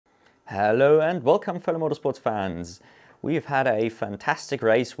Hello and welcome, fellow motorsports fans. We've had a fantastic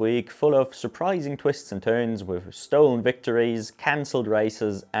race week full of surprising twists and turns with stolen victories, cancelled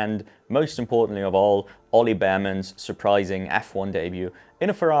races and, most importantly of all, Ollie Bearman's surprising F1 debut in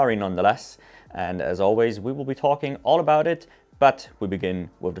a Ferrari nonetheless. And as always, we will be talking all about it, but we begin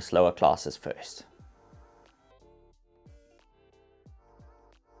with the slower classes first.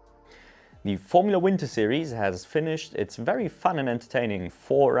 The Formula Winter Series has finished its very fun and entertaining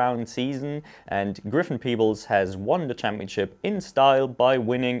 4-round season, and Griffin Peebles has won the championship in style by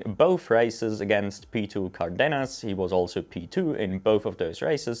winning both races against P2 Cardenas. He was also P2 in both of those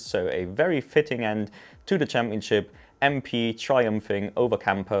races, so a very fitting end to the championship. MP triumphing over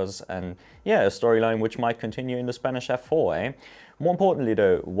Campos, and yeah, a storyline which might continue in the Spanish F4, eh? More importantly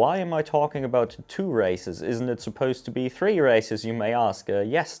though, why am I talking about 2 races? Isn't it supposed to be 3 races, you may ask?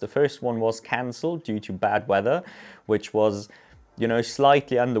 Yes, the first one was cancelled due to bad weather, which was, you know,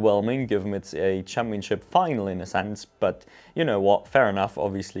 slightly underwhelming given it's a championship final in a sense, but you know what, fair enough.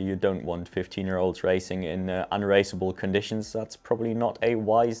 Obviously you don't want 15-year-olds racing in unraceable conditions. That's probably not a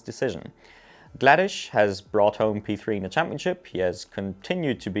wise decision. Gladish has brought home P3 in the championship. He has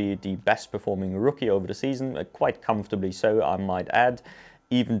continued to be the best performing rookie over the season, quite comfortably so, I might add,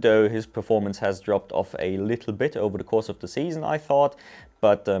 even though his performance has dropped off a little bit over the course of the season, I thought.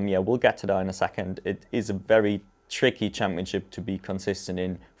 But yeah, we'll get to that in a second. It is a very tricky championship to be consistent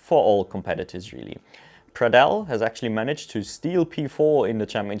in for all competitors, really. Pradell has actually managed to steal P4 in the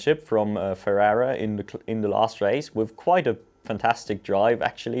championship from Ferrara in the last race with quite a fantastic drive.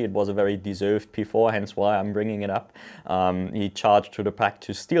 Actually, it was a very deserved P4, hence why I'm bringing it up. He charged to the pack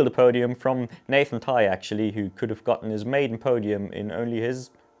to steal the podium from Nathan Tighe, actually, who could have gotten his maiden podium in only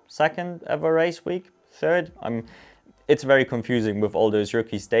his 2nd ever race week, 3rd. It's very confusing with all those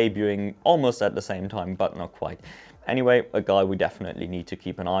rookies debuting almost at the same time, but not quite. Anyway, a guy we definitely need to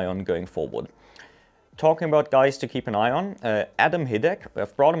keep an eye on going forward. Talking about guys to keep an eye on, Adam Hidek,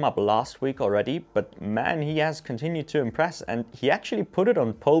 I've brought him up last week already, but man, he has continued to impress, and he actually put it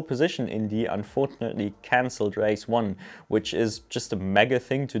on pole position in the unfortunately cancelled race 1, which is just a mega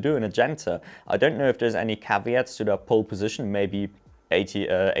thing to do in a Genta. I don't know if there's any caveats to that pole position. Maybe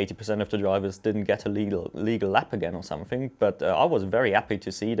 80% of the drivers didn't get a legal lap again or something, but I was very happy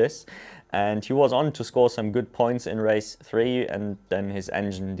to see this. And he was on to score some good points in race 3, and then his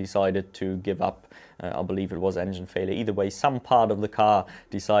engine decided to give up. I believe it was engine failure. Either way, some part of the car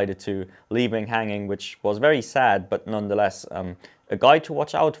decided to leave him hanging, which was very sad, but nonetheless a guy to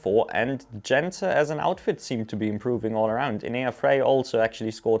watch out for. And Genta as an outfit seemed to be improving all around. Inea Frey also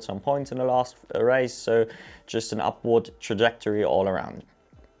actually scored some points in the last race, so just an upward trajectory all around.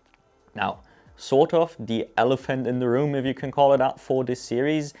 Now, sort of the elephant in the room, if you can call it that, for this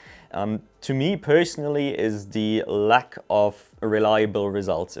series, to me personally, is the lack of reliable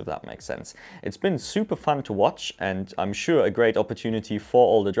results, if that makes sense. It's been super fun to watch, and I'm sure a great opportunity for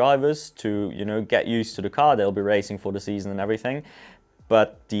all the drivers to, you know, get used to the car they'll be racing for the season and everything.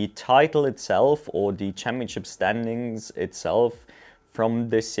 But the title itself, or the championship standings itself from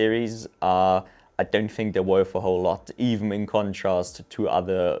this series are, I don't think they're worth a whole lot, even in contrast to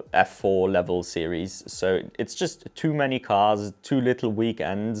other F4 level series. So it's just too many cars, too little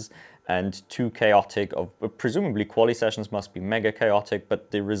weekends, and too chaotic. Presumably quali sessions must be mega chaotic, but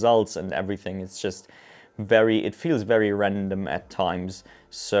the results and everything, it's just it feels very random at times.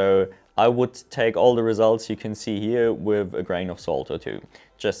 So I would take all the results you can see here with a grain of salt or two.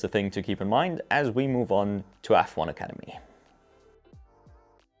 Just a thing to keep in mind as we move on to F1 Academy.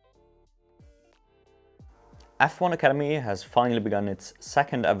 F1 Academy has finally begun its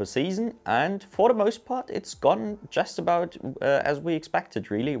 2nd ever season, and for the most part it's gone just about as we expected,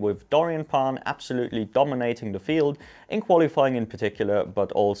 really, with Dorian Pan absolutely dominating the field, in qualifying in particular,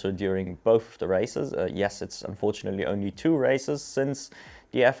 but also during both the races. Yes, it's unfortunately only 2 races since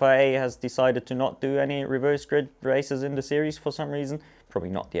the FIA has decided to not do any reverse grid races in the series for some reason. Probably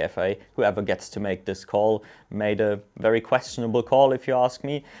not the FIA. Whoever gets to make this call made a very questionable call, if you ask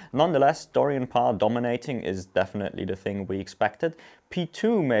me. Nonetheless, Dorian Parr dominating is definitely the thing we expected.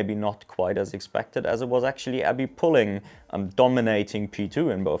 P2 maybe not quite as expected, as it was actually Abby Pulling dominating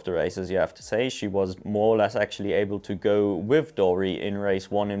P2 in both the races, you have to say. She was more or less actually able to go with Dory in race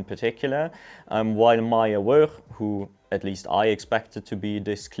 1 in particular, while Maya Werch, who at least I expected to be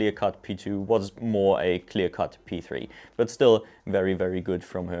this clear-cut P2, was more a clear-cut P3, but still very, very good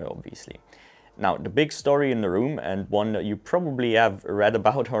from her, obviously. Now, the big story in the room, and one that you probably have read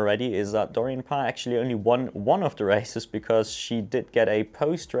about already, is that Dorian Parr actually only won one of the races because she did get a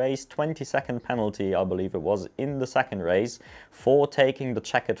post-race 20-second penalty, I believe it was, in the second race for taking the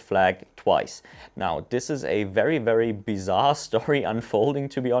checkered flag twice. Now, this is a very, very bizarre story unfolding,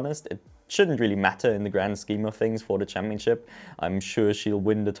 to be honest. It shouldn't really matter in the grand scheme of things for the championship. I'm sure she'll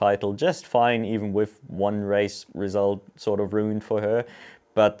win the title just fine, even with one race result sort of ruined for her.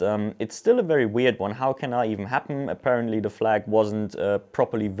 But it's still a very weird one. How can that even happen? Apparently the flag wasn't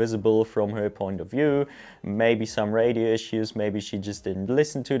properly visible from her point of view. Maybe some radio issues, maybe she just didn't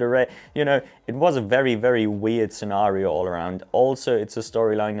listen to the you know, it was a very, very weird scenario all around. Also, it's a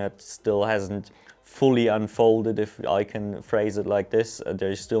storyline that still hasn't fully unfolded, if I can phrase it like this.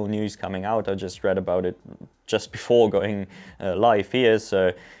 There's still news coming out. I just read about it just before going live here,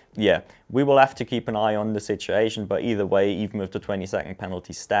 so yeah, we will have to keep an eye on the situation, but either way, even if the 20-second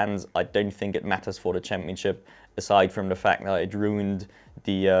penalty stands, I don't think it matters for the championship, aside from the fact that it ruined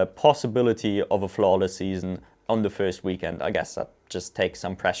the possibility of a flawless season on the first weekend. I guess that just takes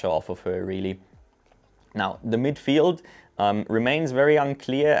some pressure off of her, really. Now, the midfield remains very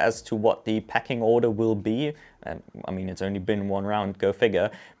unclear as to what the pecking order will be. I mean, it's only been one round, go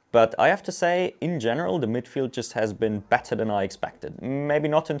figure. But I have to say, in general, the midfield just has been better than I expected. Maybe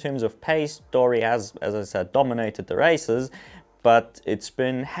not in terms of pace. Dory has, as I said, dominated the races, but it's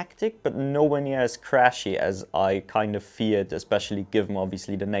been hectic, but nowhere near as crashy as I kind of feared, especially given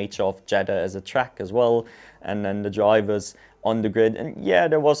obviously the nature of Jeddah as a track as well, and then the drivers on the grid. And yeah,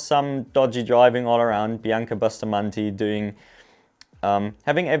 there was some dodgy driving all around. Bianca Bustamante doing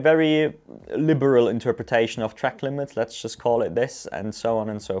having a very liberal interpretation of track limits, let's just call it this, and so on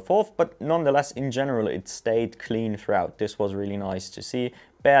and so forth. But nonetheless, in general, it stayed clean throughout. This was really nice to see.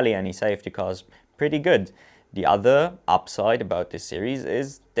 Barely any safety cars. Pretty good. The other upside about this series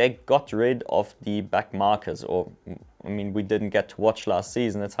is they got rid of the back markers, or I mean, we didn't get to watch last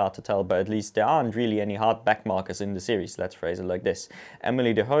season, it's hard to tell, but at least there aren't really any hard back markers in the series, let's phrase it like this.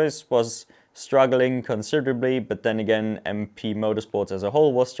 Emily de Hoes was struggling considerably, but then again, MP Motorsports as a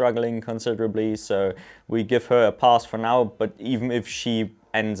whole was struggling considerably, so we give her a pass for now. But even if she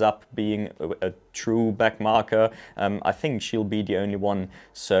ends up being a true back marker, I think she'll be the only one,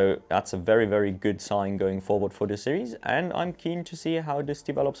 so that's a very, very good sign going forward for the series, and I'm keen to see how this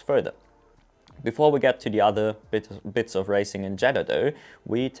develops further. Before we get to the other bits of racing in Jeddah though,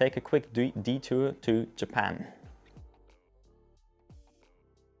 we take a quick detour to Japan.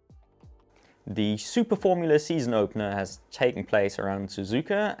 The SuperFormula season opener has taken place around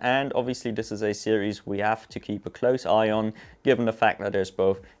Suzuka, and obviously this is a series we have to keep a close eye on, given the fact that there's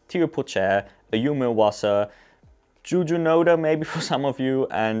both Teo Pourchaire, Ayumu Iwasa, Juju Noda maybe for some of you,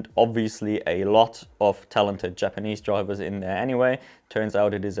 and obviously a lot of talented Japanese drivers in there anyway. Turns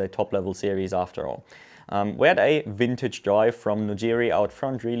out it is a top-level series after all. We had a vintage drive from Nojiri out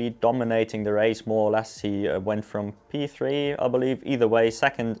front, really dominating the race more or less. He went from P3, I believe, either way,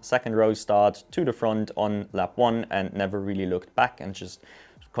 second row start to the front on lap 1 and never really looked back and just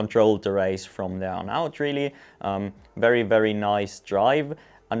controlled the race from there on out, really. Very, very nice drive.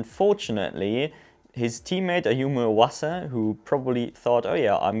 Unfortunately, his teammate Ayumu Iwasa, who probably thought, oh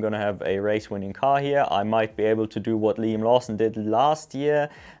yeah, I'm going to have a race-winning car here, I might be able to do what Liam Lawson did last year.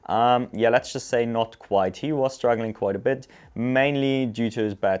 Yeah, let's just say not quite. He was struggling quite a bit, mainly due to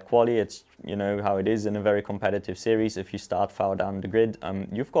his bad quality. It's, you know, how it is in a very competitive series. If you start far down the grid,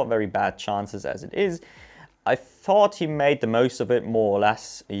 you've got very bad chances as it is. I thought he made the most of it, more or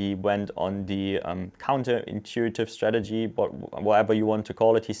less. He went on the counter-intuitive strategy, whatever you want to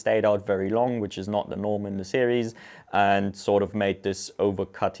call it. He stayed out very long, which is not the norm in the series, and sort of made this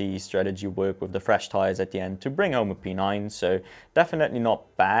overcutty strategy work with the fresh tires at the end to bring home a P9. So definitely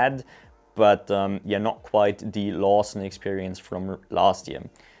not bad, but yeah, not quite the Lawson experience from last year.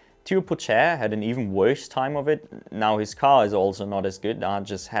 Teo Pourchaire had an even worse time of it. Now his car is also not as good, that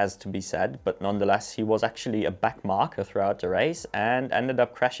just has to be said, but nonetheless he was actually a back marker throughout the race and ended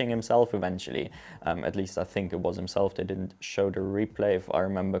up crashing himself eventually. At least I think it was himself. They didn't show the replay if I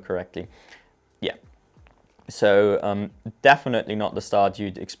remember correctly. Yeah. So definitely not the start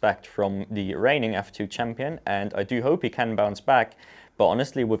you'd expect from the reigning F2 champion, and I do hope he can bounce back. But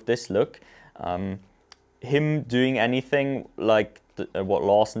honestly, with this look, him doing anything like what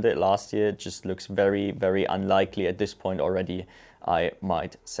Lawson did last year just looks very, very unlikely at this point already, I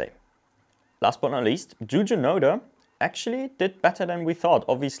might say. Last but not least, Juju Noda actually did better than we thought.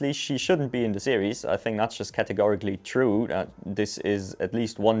 Obviously, she shouldn't be in the series. I think that's just categorically true. This is at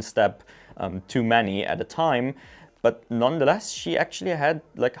least one step too many at a time. But nonetheless, she actually had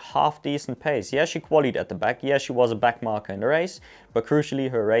like half decent pace. Yeah, she qualied at the back. Yeah, she was a back marker in the race, but crucially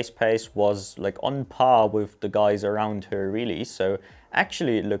her race pace was like on par with the guys around her really. So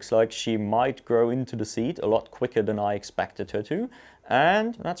actually it looks like she might grow into the seat a lot quicker than I expected her to.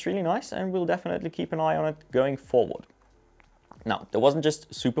 And that's really nice, and we'll definitely keep an eye on it going forward. Now, there wasn't just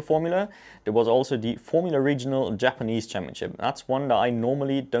SuperFormula, there was also the Formula Regional Japanese Championship. That's one that I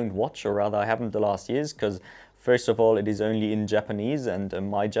normally don't watch, or rather I haven't the last years, because first of all, it is only in Japanese, and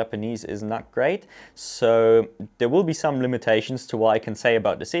my Japanese isn't that great. So there will be some limitations to what I can say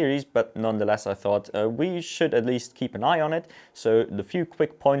about the series, but nonetheless, I thought we should at least keep an eye on it. So the few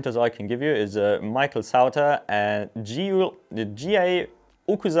quick pointers I can give you is Michael Sauter and G.A.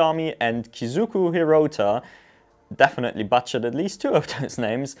 Okuzami and Kizuku Hirota, definitely butchered at least two of those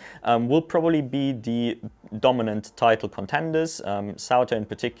names, will probably be the dominant title contenders. Sauter in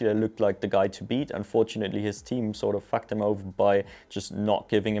particular looked like the guy to beat. Unfortunately, his team sort of fucked him over by just not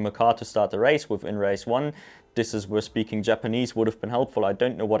giving him a car to start the race within race one. This is where speaking Japanese would have been helpful. I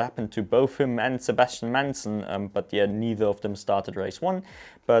don't know what happened to both him and Sebastian Manson, but yeah, neither of them started race one.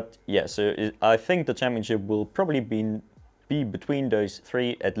 But yeah, so I think the championship will probably be between those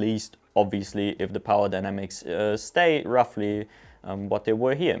three at least, obviously if the power dynamics stay roughly what they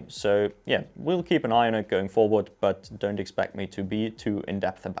were here. So yeah, we'll keep an eye on it going forward, but don't expect me to be too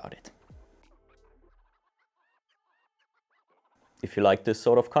in-depth about it. If you like this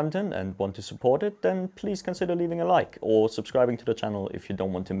sort of content and want to support it, then please consider leaving a like or subscribing to the channel if you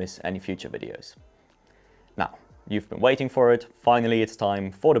don't want to miss any future videos. Now, you've been waiting for it. Finally, it's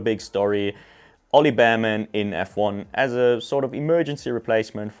time for the big story. Ollie Bearman in F1 as a sort of emergency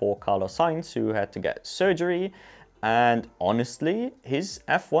replacement for Carlos Sainz, who had to get surgery. And honestly, his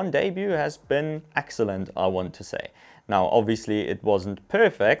F1 debut has been excellent, I want to say. Now, obviously, it wasn't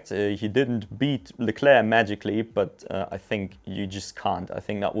perfect. He didn't beat Leclerc magically, but I think you just can't. I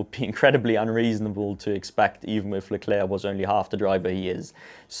think that would be incredibly unreasonable to expect, even if Leclerc was only half the driver he is.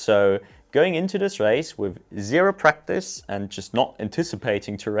 So going into this race with zero practice and just not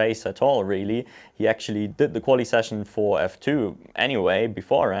anticipating to race at all, really, he actually did the quali session for F2 anyway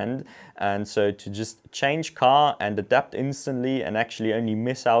beforehand. And so to just change car and adapt instantly and actually only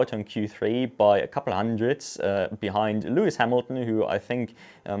miss out on Q3 by a couple hundredths behind Lewis Hamilton, who I think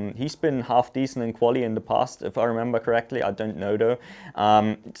he's been half decent in quali in the past, if I remember correctly. I don't know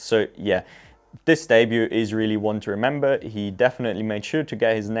though. So yeah. This debut is really one to remember. He definitely made sure to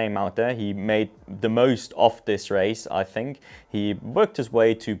get his name out there. He made the most of this race, I think. He worked his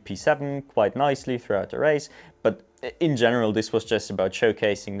way to P7 quite nicely throughout the race, but in general, this was just about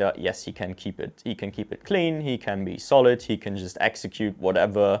showcasing that yes, he can keep it clean, he can be solid, he can just execute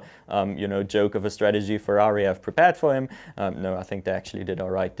whatever you know, joke of a strategy Ferrari have prepared for him. No, I think they actually did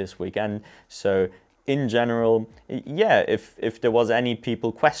all right this weekend. So in general, yeah, if there was any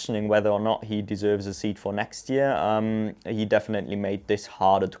people questioning whether or not he deserves a seat for next year, he definitely made this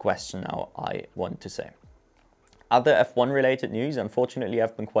harder to question now, I want to say. Other F1 related news, unfortunately,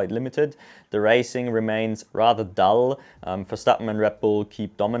 have been quite limited. The racing remains rather dull. Verstappen and Red Bull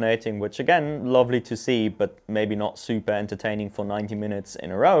keep dominating, which again, lovely to see, but maybe not super entertaining for 90 minutes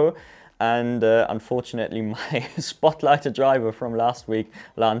in a row. And unfortunately, my spotlighted driver from last week,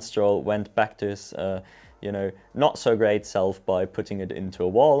 Lance Stroll, went back to his, you know, not so great self by putting it into a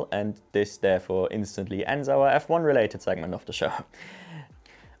wall. And this therefore instantly ends our F1 related segment of the show.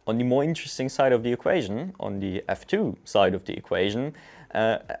 On the more interesting side of the equation, on the F2 side of the equation,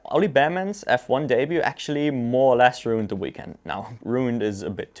 Ollie Bearman's F1 debut actually more or less ruined the weekend. Now, ruined is a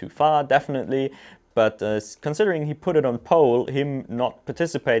bit too far, definitely. But considering he put it on pole, him not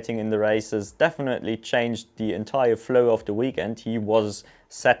participating in the races definitely changed the entire flow of the weekend. He was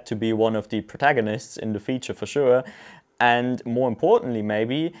set to be one of the protagonists in the feature for sure. And more importantly,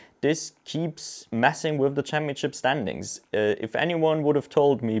 maybe, this keeps messing with the championship standings. If anyone would have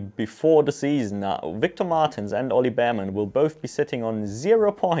told me before the season that Victor Martins and Ollie Bearman will both be sitting on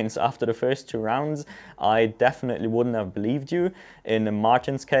 0 points after the first 2 rounds, I definitely wouldn't have believed you. In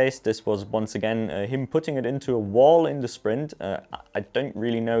Martins' case, this was once again him putting it into a wall in the sprint. I don't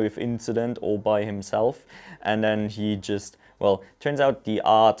really know if incident or by himself. And then he just, well, turns out the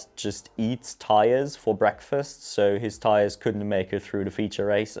art just eats tires for breakfast, so his tires couldn't make it through the feature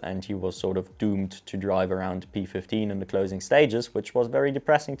race, and he was sort of doomed to drive around P15 in the closing stages, which was very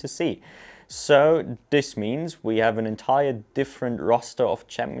depressing to see. So this means we have an entire different roster of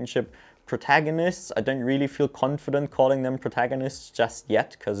championship protagonists. I don't really feel confident calling them protagonists just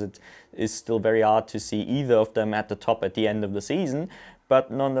yet, because it is still very hard to see either of them at the top at the end of the season, but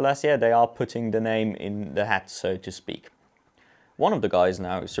nonetheless, yeah, they are putting the name in the hat, so to speak. one of the guys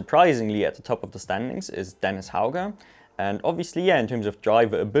now surprisingly at the top of the standings is Dennis Hauger. And obviously, yeah, in terms of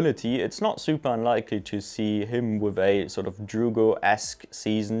driver ability, it's not super unlikely to see him with a sort of Drugo-esque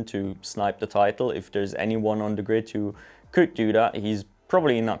season to snipe the title. If there's anyone on the grid who could do that, he's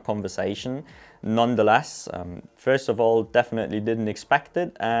probably in that conversation. Nonetheless, first of all, definitely didn't expect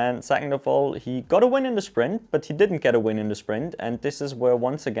it, and second of all, he got a win in the sprint, but he didn't get a win in the sprint, and this is where,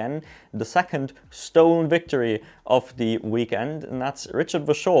 once again, the second stolen victory of the weekend, and that's Richard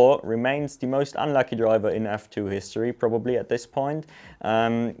Verschoor remains the most unlucky driver in F2 history, probably at this point.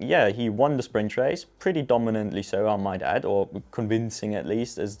 Yeah, he won the sprint race, pretty dominantly so, I might add, or convincing at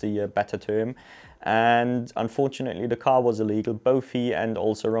least is the better term. And unfortunately the car was illegal. Both he and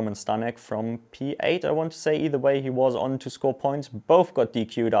also Roman Stanek from P8, I want to say. Either way, he was on to score points. Both got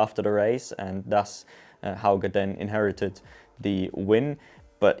DQ'd after the race, and thus Hauger then inherited the win.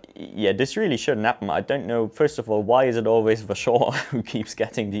 But yeah, this really shouldn't happen. I don't know, first of all, why is it always Verschoor who keeps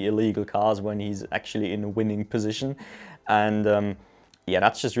getting the illegal cars when he's actually in a winning position? And yeah,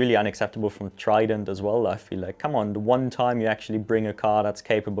 that's just really unacceptable from Trident as well. I feel like, come on, the one time you actually bring a car that's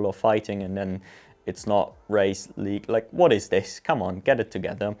capable of fighting and then it's not race league, like, what is this? Come on, get it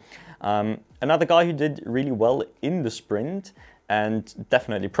together. Another guy who did really well in the sprint and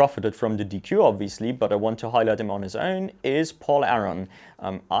definitely profited from the DQ, obviously, but I want to highlight him on his own, is Paul Aron.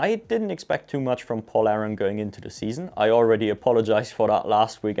 I didn't expect too much from Paul Aron going into the season. I already apologized for that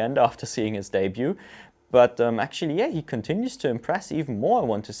last weekend after seeing his debut. But actually, yeah, he continues to impress even more, I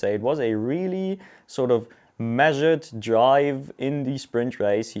want to say. It was a really sort of measured drive in the sprint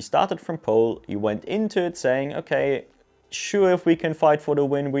race. He started from pole, he went into it saying, okay, sure, if we can fight for the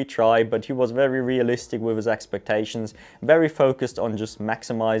win, we try, but he was very realistic with his expectations, very focused on just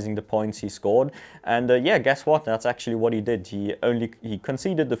maximizing the points he scored. And yeah, guess what? That's actually what he did. He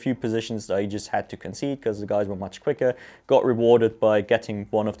conceded a few positions that he just had to concede because the guys were much quicker, got rewarded by getting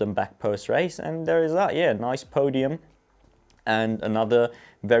one of them back post-race, and there is that. Yeah, nice podium and another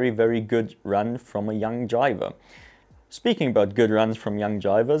very, very good run from a young driver. Speaking about good runs from young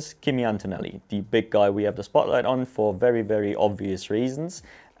drivers, Kimi Antonelli, the big guy we have the spotlight on for very, very obvious reasons.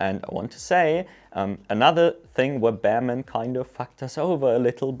 And I want to say another thing where Bearman kind of fucked us over a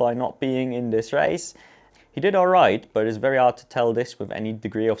little by not being in this race. He did all right, but it's very hard to tell this with any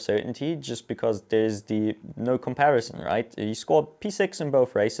degree of certainty just because there's no comparison, right? He scored P6 in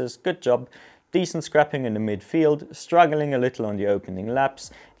both races, good job. Decent scrapping in the midfield, struggling a little on the opening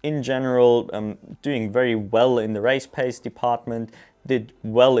laps. In general, doing very well in the race pace department. Did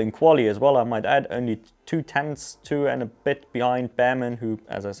well in quali as well, I might add. Only 2/10 and a bit behind Bearman, who,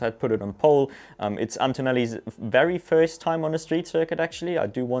 as I said, put it on pole. It's Antonelli's very first time on a street circuit, actually. I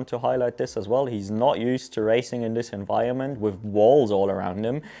do want to highlight this as well. He's not used to racing in this environment with walls all around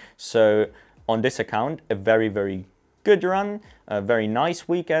him. So on this account, a very, very good run, a very nice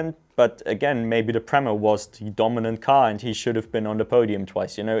weekend. But again, maybe the Prema was the dominant car and he should have been on the podium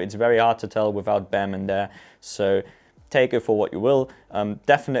twice. You know, it's very hard to tell without Bearman there. So take it for what you will.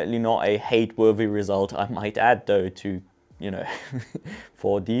 Definitely not a hate-worthy result, I might add, though, to, you know,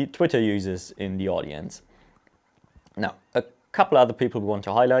 for the Twitter users in the audience. Now, a couple other people we want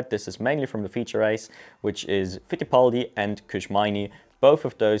to highlight. This is mainly from the feature race, which is Fittipaldi and Kushmaini. Both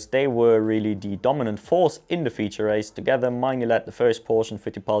of those, they were really the dominant force in the feature race together. Maini led the first portion,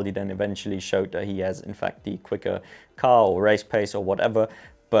 Fittipaldi then eventually showed that he has in fact the quicker car or race pace or whatever.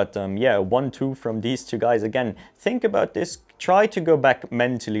 But yeah, 1-2 from these two guys. Again, think about this. Try to go back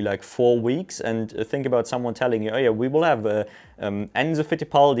mentally like 4 weeks and think about someone telling you, oh yeah, we will have Enzo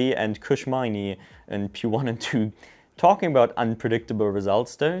Fittipaldi and Kushmaini in P1 and 2. Talking about unpredictable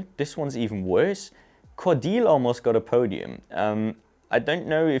results though, this one's even worse. Cordil almost got a podium. I don't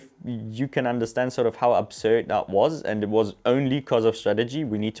know if you can understand sort of how absurd that was, and it was only because of strategy.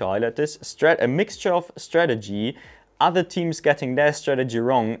 We need to highlight this. A mixture of strategy, other teams getting their strategy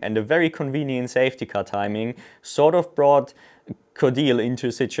wrong, and a very convenient safety car timing sort of brought Cordil into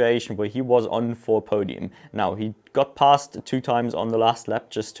a situation where he was on for podium. Now, he got passed 2 times on the last lap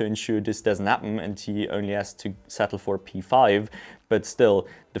just to ensure this doesn't happen, and he only has to settle for P5. But still,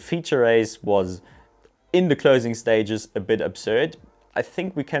 the feature race was, in the closing stages, a bit absurd. I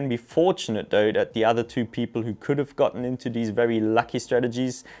think we can be fortunate though that the other 2 people who could have gotten into these very lucky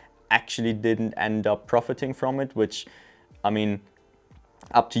strategies actually didn't end up profiting from it, which, I mean,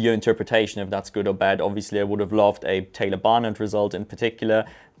 up to your interpretation if that's good or bad. Obviously I would have loved a Taylor Barnett result in particular,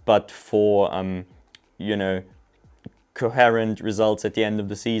 but for you know, coherent results at the end of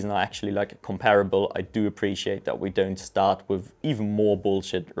the season are actually like comparable. I do appreciate that we don't start with even more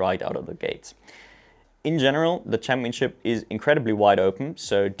bullshit right out of the gates. In general, the championship is incredibly wide open,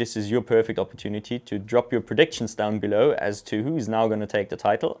 so this is your perfect opportunity to drop your predictions down below as to who's now going to take the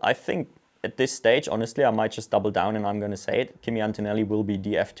title. I think at this stage, honestly, I might just double down and I'm going to say it. Kimi Antonelli will be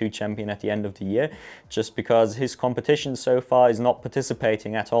the F2 champion at the end of the year, just because his competition so far is not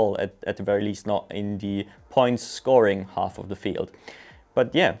participating at all, at the very least not in the points scoring half of the field.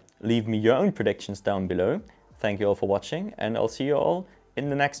 But yeah, leave me your own predictions down below. Thank you all for watching, and I'll see you all in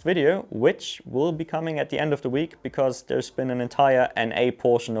the next video, which will be coming at the end of the week, because there's been an entire NA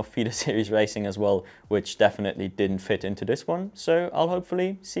portion of feeder series racing as well, which definitely didn't fit into this one. So I'll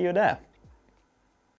hopefully see you there.